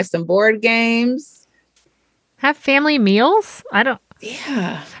another. Buy some board games. Have family meals?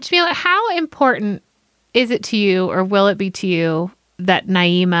 Yeah. Jamila, how important is it to you, or will it be to you, that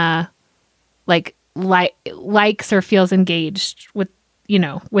Naima likes or feels engaged with, you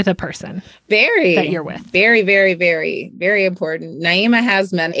know, with a person that you're with? Very, very, very, very important. Naima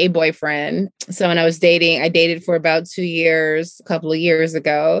has met a boyfriend. So when I dated for about 2 years, a couple of years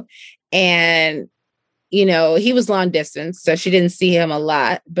ago. And, you know, he was long distance, so she didn't see him a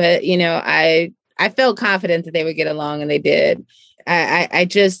lot. But, you know, I felt confident that they would get along, and they did.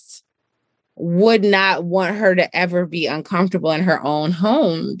 would not want her to ever be uncomfortable in her own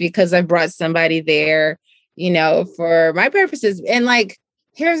home because I brought somebody there, you know, for my purposes. And like,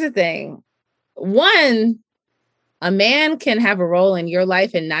 here's the thing. One, a man can have a role in your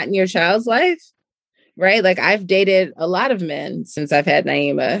life and not in your child's life, right? Like I've dated a lot of men since I've had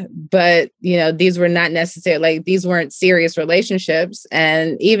Naima, but you know, these were not necessarily like, these weren't serious relationships.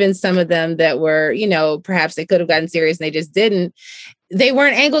 And even some of them that were, you know, perhaps they could have gotten serious and they just didn't, they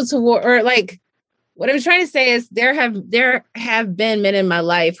weren't angled toward, or like, what I'm trying to say is there have been men in my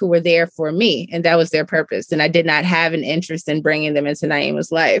life who were there for me, and that was their purpose. And I did not have an interest in bringing them into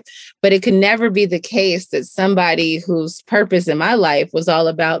Naima's life. But it could never be the case that somebody whose purpose in my life was all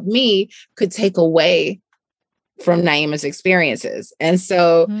about me could take away from Naima's experiences. And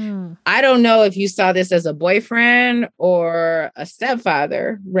so I don't know if you saw this as a boyfriend or a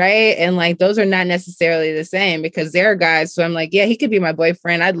stepfather, right? And like, those are not necessarily the same because there are guys. So I'm like, yeah, he could be my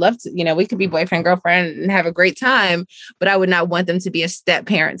boyfriend. I'd love to, you know, we could be boyfriend, girlfriend and have a great time, but I would not want them to be a step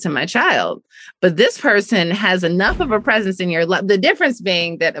parent to my child. But this person has enough of a presence in your life. The difference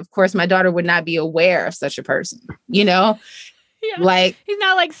being that, of course, my daughter would not be aware of such a person, you know? Yeah. Like, he's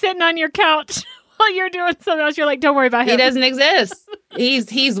not like sitting on your couch while you're doing something else. You're like, don't worry about him. He doesn't exist.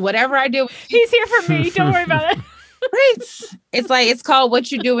 He's whatever I do. He's here for me. Don't worry about it. Right. It's like, it's called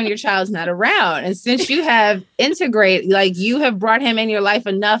what you do when your child's not around. And since you have integrated, like you have brought him in your life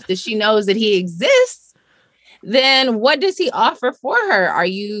enough that she knows that he exists, then what does he offer for her? Are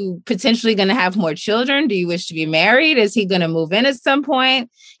you potentially going to have more children? Do you wish to be married? Is he going to move in at some point?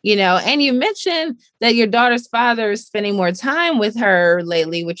 You know, and you mentioned that your daughter's father is spending more time with her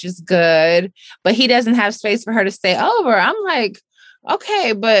lately, which is good, but he doesn't have space for her to stay over. I'm like,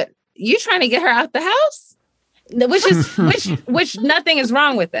 okay, but you trying to get her out the house? Which nothing is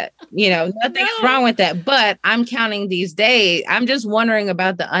wrong with it. You know, nothing is wrong with that. But I'm counting these days. I'm just wondering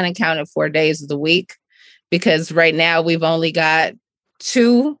about the unaccounted for days of the week, because right now we've only got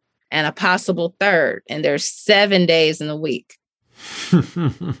 2 and a possible 3rd, and there's 7 days in the week.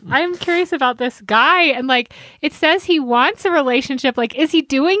 I'm curious about this guy. And like, it says he wants a relationship. Like, is he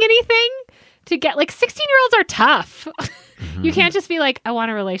doing anything to get, like, 16-year-olds are tough. You can't just be like, I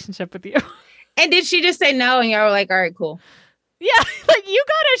want a relationship with you. And did she just say no? And y'all were like, all right, cool. Yeah. Like, you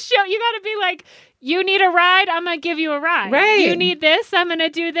gotta be like, you need a ride, I'm going to give you a ride. Right. You need this, I'm going to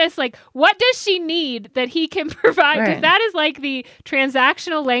do this. Like, what does she need that he can provide? Because that is like the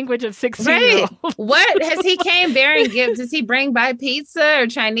transactional language of 16-year-olds. Right. What? Has he came bearing gifts? Does he bring by pizza or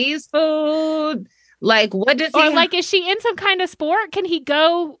Chinese food? Like, what does he... Or like, is she in some kind of sport? Can he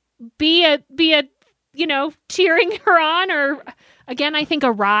go be a, you know, cheering her on? Or... Again, I think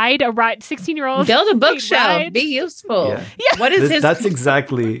a ride, 16-year-old. Build a bookshelf. Be useful. Yeah. What is his... That's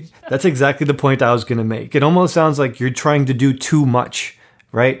exactly the point I was going to make. It almost sounds like you're trying to do too much,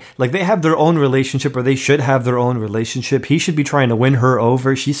 right? Like they have their own relationship, or they should have their own relationship. He should be trying to win her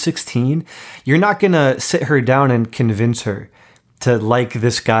over. She's 16. You're not going to sit her down and convince her to like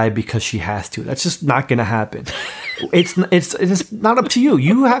this guy because she has to. That's just not going to happen. It's not up to you.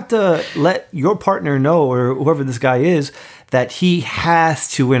 You have to let your partner know, or whoever this guy is, that he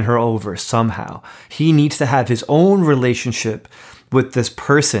has to win her over somehow. He needs to have his own relationship with this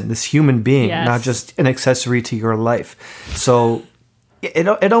person, this human being, not just an accessory to your life. So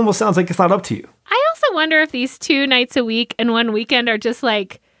it almost sounds like it's not up to you. I also wonder if these 2 nights a week and 1 weekend are just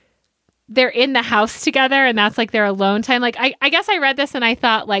like, they're in the house together and that's like their alone time. Like, I guess I read this and I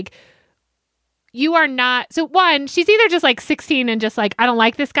thought, like, you are not... So one, she's either just like 16 and just like, I don't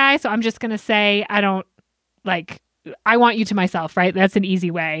like this guy, so I'm just going to say I want you to myself, right? That's an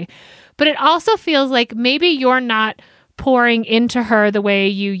easy way. But it also feels like maybe you're not pouring into her the way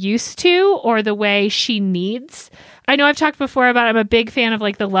you used to, or the way she needs. I know I've talked before about, I'm a big fan of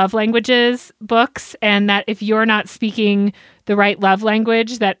like the love languages books, and that if you're not speaking the right love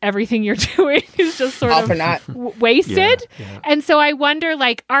language, that everything you're doing is just sort of wasted. Yeah. And so I wonder,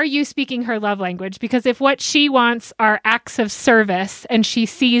 like, are you speaking her love language? Because if what she wants are acts of service, and she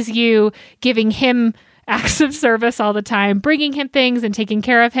sees you giving him acts of service all the time, bringing him things and taking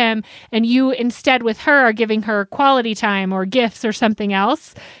care of him, and you instead with her are giving her quality time or gifts or something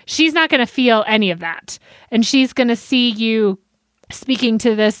else, she's not going to feel any of that. And she's going to see you speaking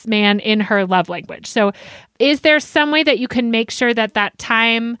to this man in her love language. So is there some way that you can make sure that that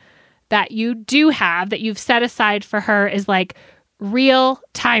time that you do have, that you've set aside for her, is like real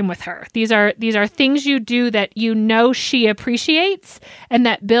time with her? These are things you do that you know she appreciates and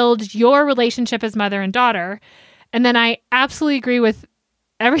that build your relationship as mother and daughter. And then I absolutely agree with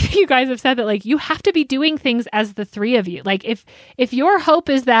everything you guys have said, that like you have to be doing things as the 3 of you. Like if your hope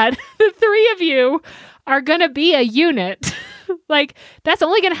is that the 3 of you are going to be a unit, Like, that's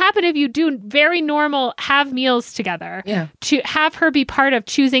only going to happen if you do very normal, have meals together. Yeah. To have her be part of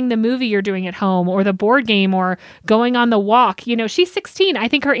choosing the movie you're doing at home or the board game or going on the walk. You know, she's 16. I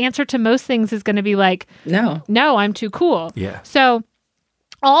think her answer to most things is going to be like, no, I'm too cool. Yeah. So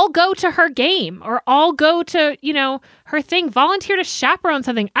all go to her game or all go to, you know, her thing. Volunteer to chaperone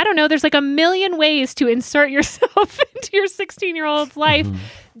something. I don't know. There's like a million ways to insert yourself into your 16-year-old's life.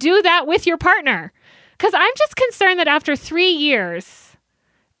 Do that with your partner. Because I'm just concerned that after 3 years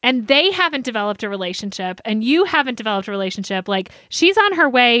and they haven't developed a relationship and you haven't developed a relationship, like she's on her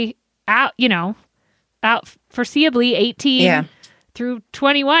way out, you know, out foreseeably 18 through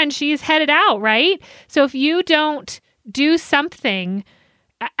 21, she's headed out, right? So if you don't do something,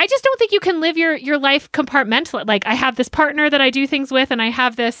 I just don't think you can live your life compartmentally. Like, I have this partner that I do things with and I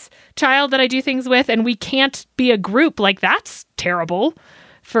have this child that I do things with and we can't be a group. Like, that's terrible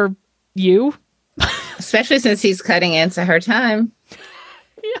for you. Especially since he's cutting into her time.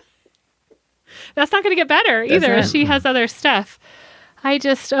 Yeah. That's not going to get better either. She has other stuff. I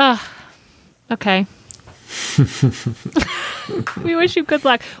just, okay. We wish you good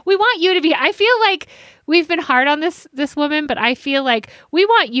luck. We want you to be, I feel like we've been hard on this woman, but I feel like we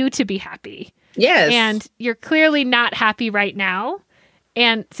want you to be happy. Yes. And you're clearly not happy right now.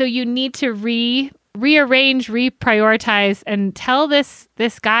 And so you need to rearrange, reprioritize, and tell this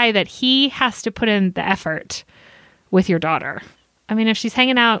guy that he has to put in the effort with your daughter. I mean, if she's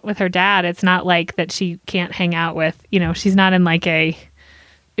hanging out with her dad, it's not like that she can't hang out with, you know, she's not in like a,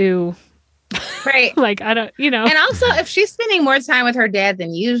 ooh. Right. Like, I don't, you know. And also, if she's spending more time with her dad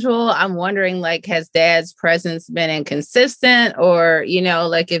than usual, I'm wondering, like, has dad's presence been inconsistent? Or, you know,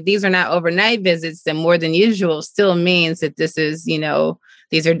 like, if these are not overnight visits, then more than usual still means that this is, you know,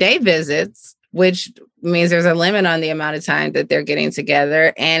 these are day visits, which means there's a limit on the amount of time that they're getting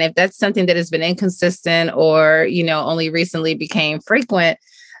together. And if that's something that has been inconsistent or, you know, only recently became frequent,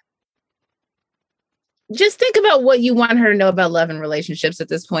 just think about what you want her to know about love and relationships at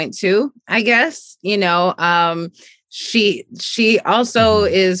this point too, I guess. You know, she also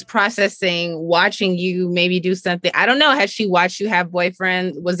is processing watching you maybe do something. I don't know. Has she watched you have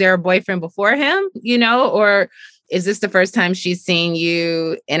boyfriend? Was there a boyfriend before him, you know, or is this the first time she's seen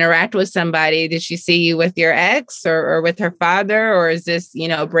you interact with somebody? Did she see you with your ex or with her father? Or is this, you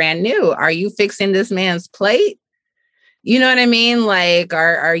know, brand new? Are you fixing this man's plate? You know what I mean? Like,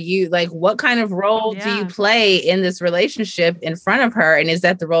 are you like, what kind of role do you play in this relationship in front of her? And is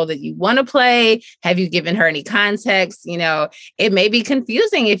that the role that you want to play? Have you given her any context? You know, it may be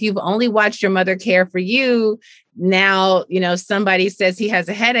confusing if you've only watched your mother care for you. Now, you know, somebody says he has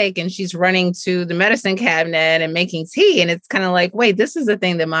a headache and she's running to the medicine cabinet and making tea. And it's kind of like, wait, this is the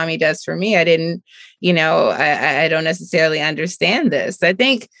thing that mommy does for me. I didn't, you know, I don't necessarily understand this. I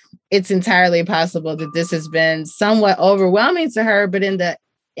think it's entirely possible that this has been somewhat overwhelming to her, but in the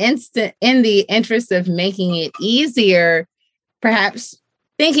interest of making it easier, perhaps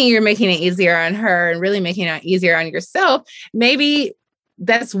thinking you're making it easier on her and really making it easier on yourself, maybe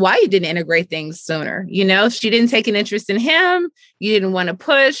that's why you didn't integrate things sooner. You know, she didn't take an interest in him. You didn't want to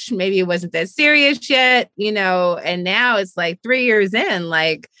push. Maybe it wasn't that serious yet, you know, and now it's like 3 years in,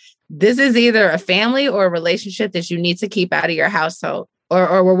 like this is either a family or a relationship that you need to keep out of your household.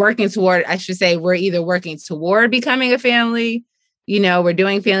 Or we're working toward, I should say, we're either working toward becoming a family, you know, we're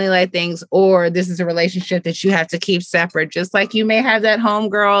doing family-like things, or this is a relationship that you have to keep separate. Just like you may have that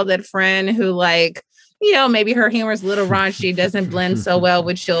homegirl, that friend who, like, you know, maybe her humor is a little raunchy, doesn't blend so well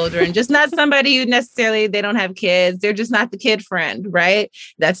with children, just not somebody who necessarily, they don't have kids. They're just not the kid friend, right?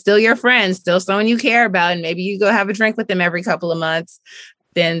 That's still your friend, still someone you care about. And maybe you go have a drink with them every couple of months.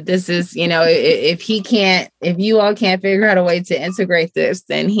 Then this is, you know, if you all can't figure out a way to integrate this,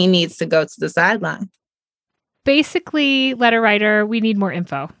 then he needs to go to the sideline. Basically, letter writer, we need more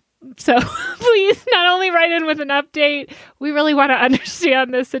info. So please not only write in with an update, we really want to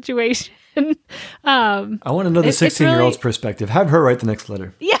understand this situation. I want to know the 16-year-old's perspective. Have her write the next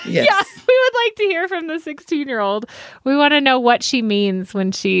letter. Yeah, yes. Yeah. We would like to hear from the 16-year-old. We want to know what she means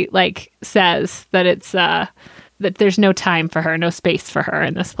when she like says that it's that there's no time for her, no space for her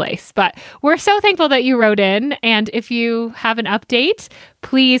in this place. But we're so thankful that you wrote in. And if you have an update,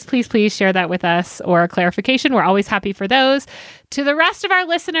 please, please, please share that with us or a clarification. We're always happy for those. To the rest of our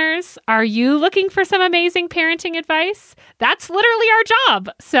listeners, are you looking for some amazing parenting advice? That's literally our job.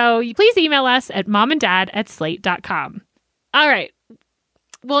 So please email us at momanddad@slate.com. All right.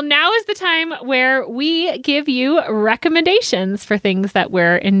 Well, now is the time where we give you recommendations for things that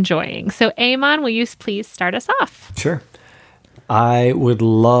we're enjoying. So, Eamon, will you please start us off? Sure. I would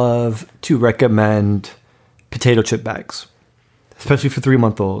love to recommend potato chip bags, especially for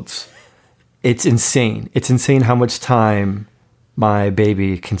 3-month-olds. It's insane. It's insane how much time my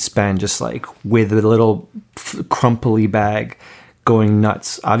baby can spend just like with a little crumply bag going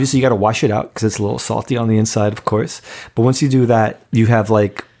nuts. Obviously, you got to wash it out because it's a little salty on the inside, of course. But once you do that, you have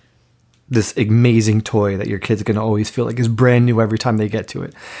like this amazing toy that your kid's going to always feel like is brand new every time they get to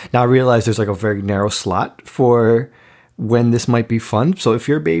it. Now, I realize there's like a very narrow slot for when this might be fun. So if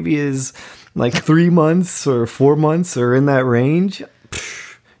your baby is like 3 months or 4 months or in that range,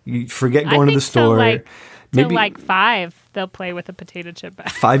 you forget going to the store. Maybe like 5, they'll play with a potato chip bag.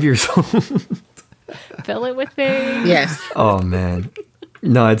 5 years old. Fill it with things. Yes. Oh man.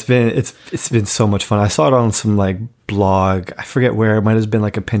 No, it's been so much fun. I saw it on some like blog. I forget where. It might have been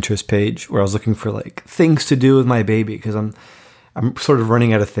like a Pinterest page where I was looking for like things to do with my baby because I'm sort of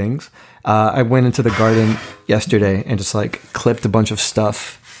running out of things. I went into the garden yesterday and just like clipped a bunch of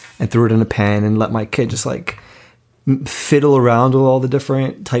stuff and threw it in a pan and let my kid just like fiddle around with all the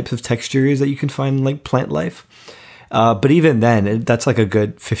different types of textures that you can find in like plant life. But even then, that's like a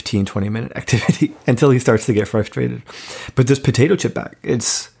good 15, 20 minute activity until he starts to get frustrated. But this potato chip bag,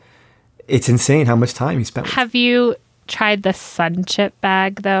 it's insane how much time he spent with. Have you tried the Sun Chip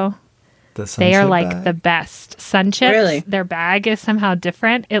bag though? They are like bag? The best. Sun Chips, really? Their bag is somehow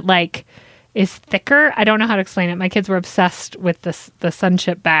different. It like is thicker. I don't know how to explain it. My kids were obsessed with the Sun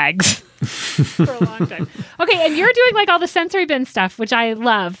Chip bags for a long time. Okay, and you're doing like all the sensory bin stuff, which I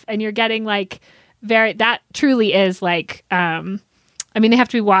love, and you're getting like that truly is like I mean, they have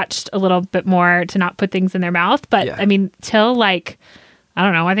to be watched a little bit more to not put things in their mouth, but yeah. I mean, till like I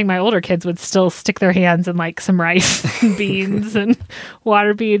don't know, I think my older kids would still stick their hands in like some rice and beans and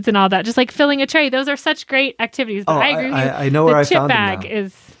water beads and all that, just like filling a tray. Those are such great activities. But I agree with you. I know where I found bag them now.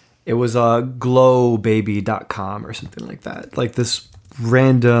 It was glowbaby.com or something like that. Like this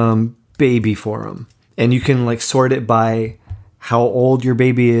random baby forum. And you can like sort it by how old your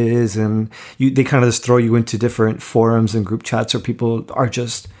baby is, and they kind of just throw you into different forums and group chats where people are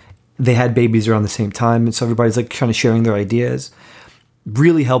just, they had babies around the same time, and so everybody's like kind of sharing their ideas.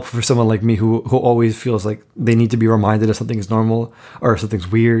 Really helpful for someone like me who always feels like they need to be reminded if something is normal or if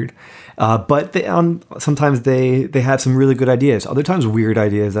something's weird. But sometimes they have some really good ideas. Other times weird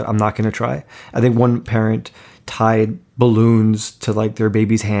ideas that I'm not going to try. I think one parent tied balloons to like their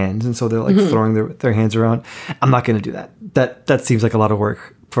baby's hands, and so they're like throwing their hands around. I'm not going to do that. That seems like a lot of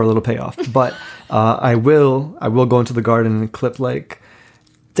work for a little payoff. But I will go into the garden and clip like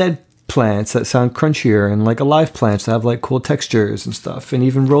dead plants that sound crunchier and like alive plants that have like cool textures and stuff, and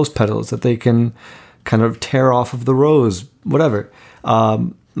even rose petals that they can kind of tear off of the rose, whatever.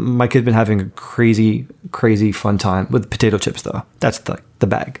 My kid's been having a crazy fun time with potato chips though. That's the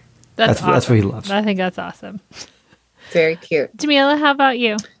bag. That's what he loves. I think that's awesome. Very cute. Jamila, how about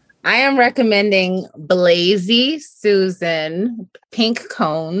you? I am recommending Blazy Susan pink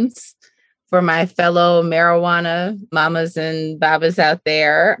cones for my fellow marijuana mamas and babas out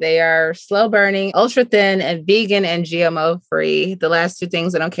there. They are slow burning, ultra thin, and vegan and GMO free. The last two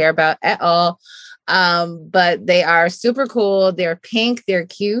things I don't care about at all. But they are super cool. They're pink. They're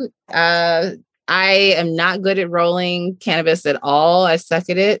cute. I am not good at rolling cannabis at all. I suck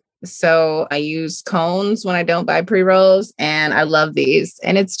at it. So I use cones when I don't buy pre-rolls, and I love these.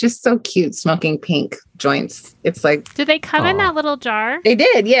 And it's just so cute smoking pink joints. It's like, do they come in that little jar? They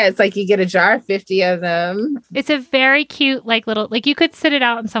did. Yeah. It's like you get a jar, 50 of them. It's a very cute, like little, like you could sit it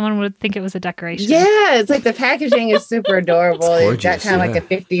out and someone would think it was a decoration. Yeah. It's like the packaging is super adorable. It's got kind of like a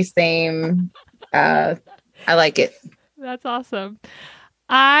 50s theme. I like it. That's awesome.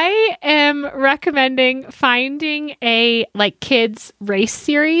 I am recommending finding a like kids race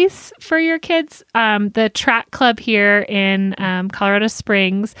series for your kids. The track club here in Colorado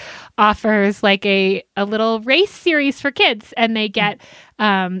Springs offers like a little race series for kids, and they get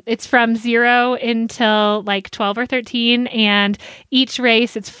it's from 0 until like 12 or 13, and each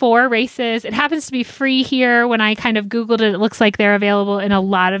race, it's 4 races. It happens to be free here. When I kind of Googled it, it looks like they're available in a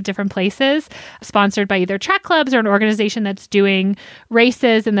lot of different places, sponsored by either track clubs or an organization that's doing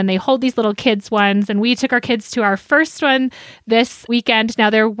races, and then they hold these little kids ones. And we took our kids to our first one this weekend. Now,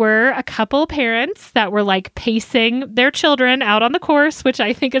 there were a couple parents that were like pacing their children out on the course, which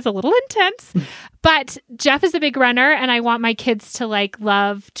I think is a little intense. But Jeff is a big runner, and I want my kids to like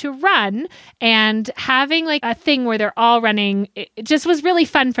love to run, and having like a thing where they're all running, it just was really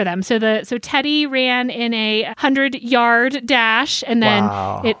fun for them. So Teddy ran in a 100-yard dash, and then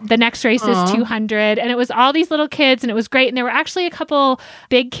the next race is 200, and it was all these little kids, and it was great. And there were actually a couple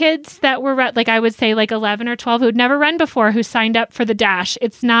big kids that were like, I would say like 11 or 12 who had never run before, who signed up for the dash.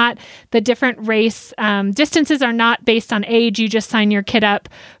 It's not the different race distances are not based on age. You just sign your kid up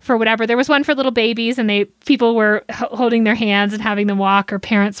for whatever. There was one for little babies babies, and people were holding their hands and having them walk, or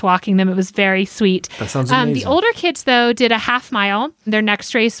parents walking them. It was very sweet. That sounds amazing. The older kids, though, did a half mile. Their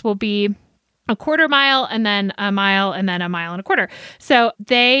next race will be a quarter mile, and then a mile, and then a mile and a quarter. So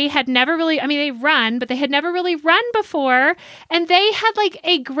they had never really, they run, but they had never really run before. And they had like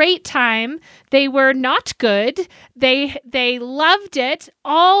a great time. They were not good. They loved it.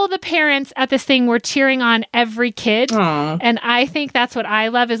 All the parents at this thing were cheering on every kid. Aww. And I think that's what I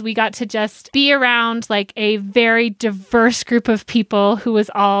love, is we got to just be around like a very diverse group of people who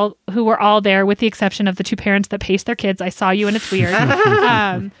were all there, with the exception of the two parents that paced their kids. I saw you, and it's weird.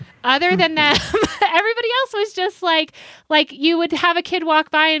 Other than them, everybody else was just like you would have a kid walk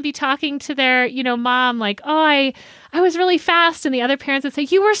by and be talking to their, mom, like, oh, I was really fast. And the other parents would say,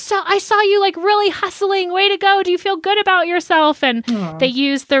 I saw you like really hustling. Way to go. Do you feel good about yourself? And they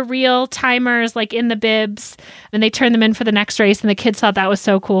used the real timers like in the bibs, and they turned them in for the next race. And the kids thought that was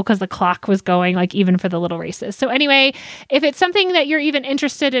so cool because the clock was going like even for the little races. So anyway, if it's something that you're even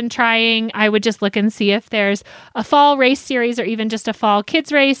interested in trying, I would just look and see if there's a fall race series or even just a fall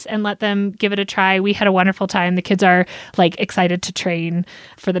kids race, and let them give it a try. We had a wonderful time. The kids are like excited to train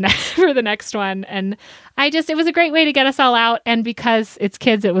for the next one. And it was a great way to get us all out. And because it's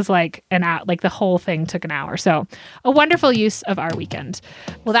kids, it was like an hour, like the whole thing took an hour. So a wonderful use of our weekend.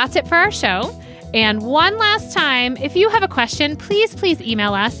 Well, that's it for our show. And one last time, if you have a question, please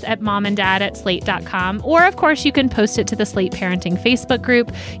email us at momanddad@slate.com. Or of course, you can post it to the Slate Parenting Facebook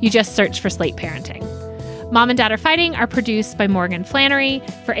group. You just search for Slate Parenting. Mom and Dad Are Fighting are produced by Morgan Flannery.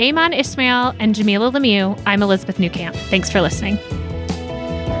 For Eamon Ishmael and Jamila Lemieux, I'm Elizabeth Newcamp. Thanks for listening.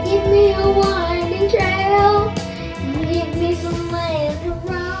 Give me a winding trail, give me some land to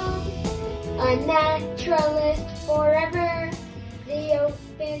roam, a naturalist forever, the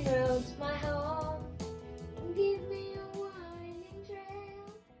open road's my home. Give me a winding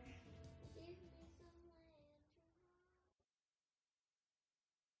trail, give me some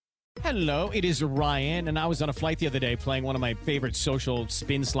land. Hello, it is Ryan, and I was on a flight the other day playing one of my favorite social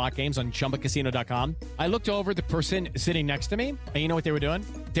spin slot games on ChumbaCasino.com. I looked over at the person sitting next to me, and you know what they were doing?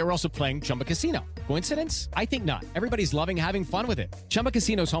 They were also playing Chumba Casino. Coincidence? I think not. Everybody's loving having fun with it. Chumba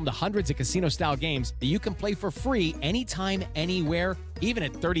Casino is home to hundreds of casino-style games that you can play for free anytime, anywhere, even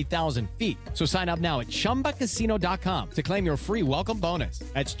at 30,000 feet. So sign up now at ChumbaCasino.com to claim your free welcome bonus.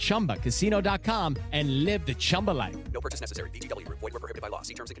 That's ChumbaCasino.com and live the Chumba life. No purchase necessary. VGW. Void where prohibited by law.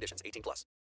 See terms and conditions. 18+.